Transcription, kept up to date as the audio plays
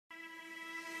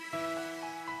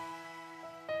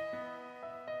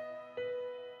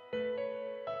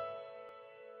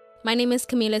My name is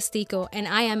Camila Stico, and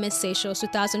I am Miss Seychelles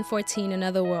 2014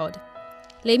 Another World.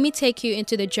 Let me take you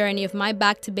into the journey of my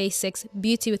Back to Basics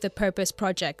Beauty with a Purpose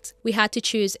project. We had to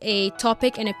choose a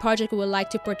topic and a project we would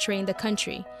like to portray in the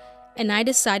country, and I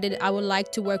decided I would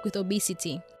like to work with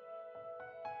obesity.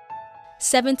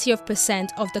 70%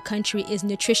 of the country is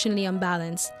nutritionally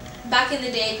unbalanced. Back in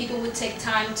the day, people would take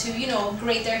time to,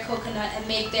 grate their coconut and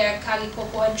make their kagi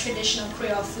popo and traditional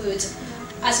Creole foods.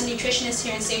 As a nutritionist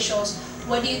here in Seychelles,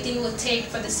 what do you think it will take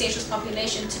for the Seychelles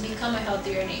population to become a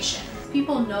healthier nation?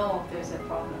 People know there's a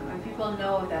problem, and people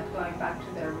know that going back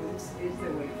to their roots is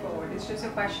the way forward. It's just a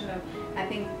question of, I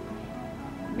think,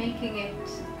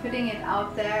 putting it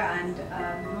out there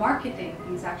and marketing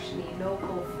these actually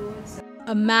local foods.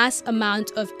 A mass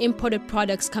amount of imported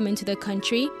products come into the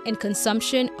country and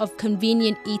consumption of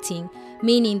convenient eating,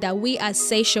 meaning that we as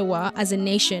Seychelles, as a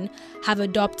nation, have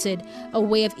adopted a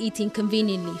way of eating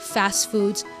conveniently, fast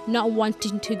foods, not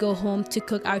wanting to go home to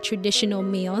cook our traditional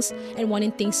meals and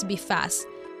wanting things to be fast.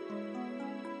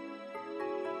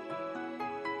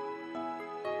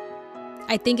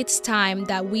 I think it's time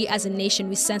that we as a nation,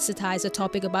 we sensitize the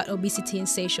topic about obesity in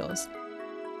Seychelles.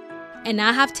 And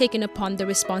I have taken upon the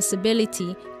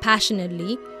responsibility,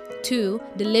 passionately, to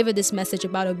deliver this message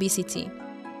about obesity.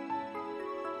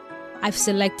 I've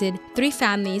selected 3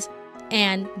 families,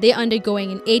 and they're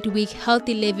undergoing an 8-week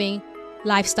healthy living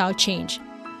lifestyle change.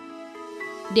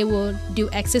 They will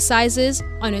do exercises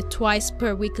on a twice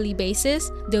per weekly basis.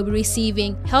 They'll be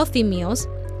receiving healthy meals,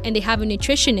 and they have a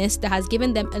nutritionist that has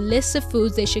given them a list of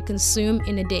foods they should consume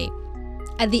in a day.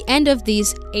 At the end of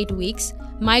these 8 weeks,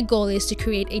 my goal is to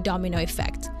create a domino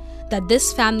effect, that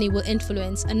this family will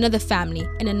influence another family,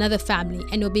 and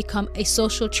it will become a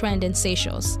social trend in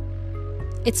Seychelles.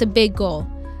 It's a big goal,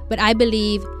 but I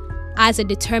believe as a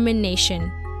determined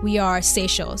nation, we are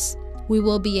Seychelles. We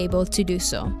will be able to do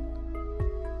so.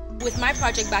 With my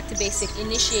project Back to Basic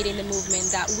initiating the movement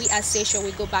that we as Seychelles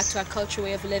we go back to our cultural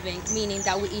way of living, meaning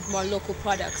that we eat more local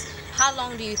products, how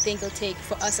long do you think it'll take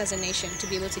for us as a nation to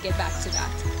be able to get back to that?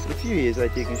 A few years, I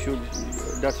think, should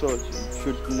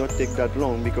not take that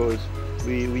long, because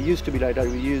we used to be like that.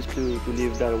 We used to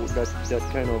live that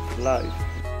kind of life.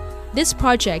 This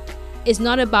project is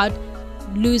not about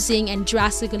losing and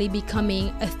drastically becoming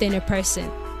a thinner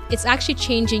person. It's actually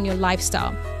changing your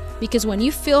lifestyle, because when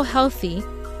you feel healthy,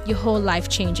 your whole life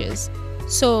changes.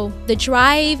 So the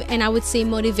drive and I would say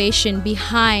motivation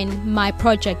behind my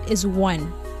project is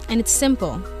one, and it's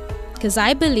simple, because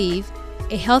I believe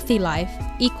a healthy life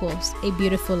equals a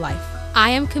beautiful life.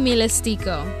 I am Camila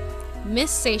Stico,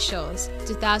 Miss Seychelles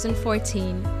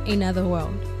 2014 Another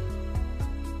World.